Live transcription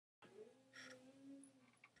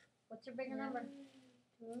What's your bigger number?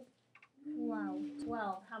 12.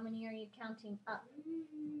 12. How many are you counting up?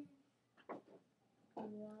 12,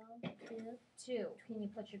 2. 2. Can you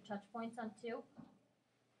put your touch points on 2?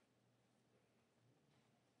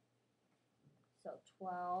 So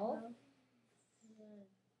 12,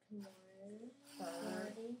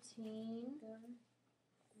 13,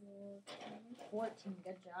 14.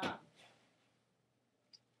 Good job.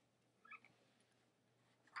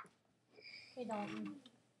 Hey, Dalton.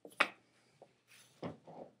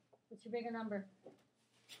 What's your bigger number?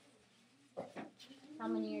 How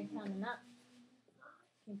many are you counting up?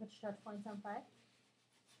 Can you put your touch points on 5?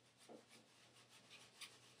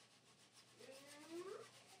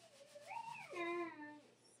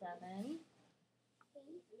 7.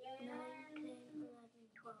 8, 9, 10, 11,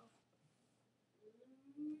 12.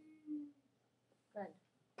 Good.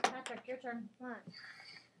 Patrick, your turn. 1,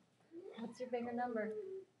 What's your bigger number?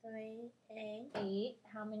 3, 8, 8.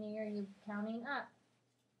 How many are you counting up?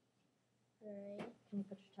 3. Can you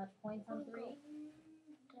put your touch points on 3?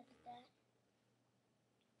 That's that.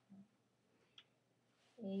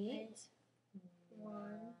 8. 1,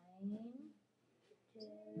 9.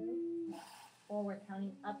 2, 4. We're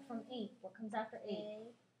counting up from 8. What comes after 8?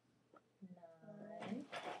 8, 9. 10,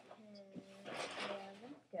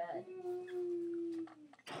 11. Good.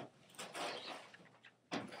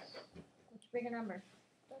 What's your bigger number?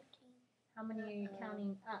 13, How many are you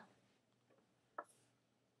counting up?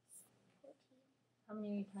 14, How many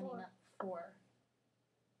are you counting 4. up? 4.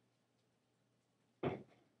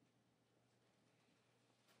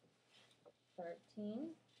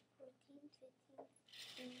 13. 14, 15,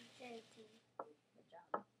 16, 17. Good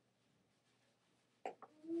job.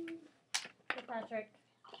 Hey, Patrick.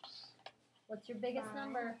 What's your biggest 5,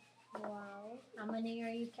 number? 12, How many are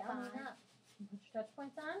you counting 5. up? Can you put your touch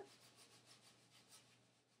points on?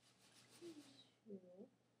 2,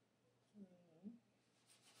 3,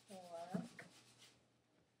 4, 5.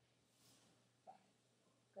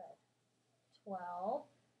 Good. 12,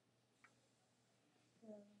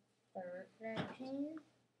 13,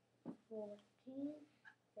 14,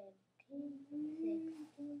 15,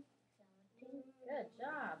 16, 17. Good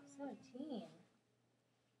job. 17.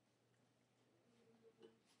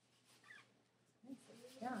 Nicely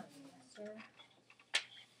done, Esther.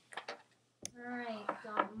 All right,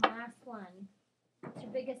 Dalton, last one. What's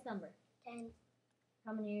your biggest number? 10,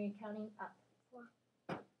 How many are you counting up? 4.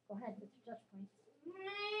 Go ahead with your touch points.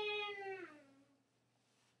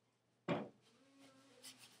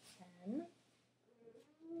 10,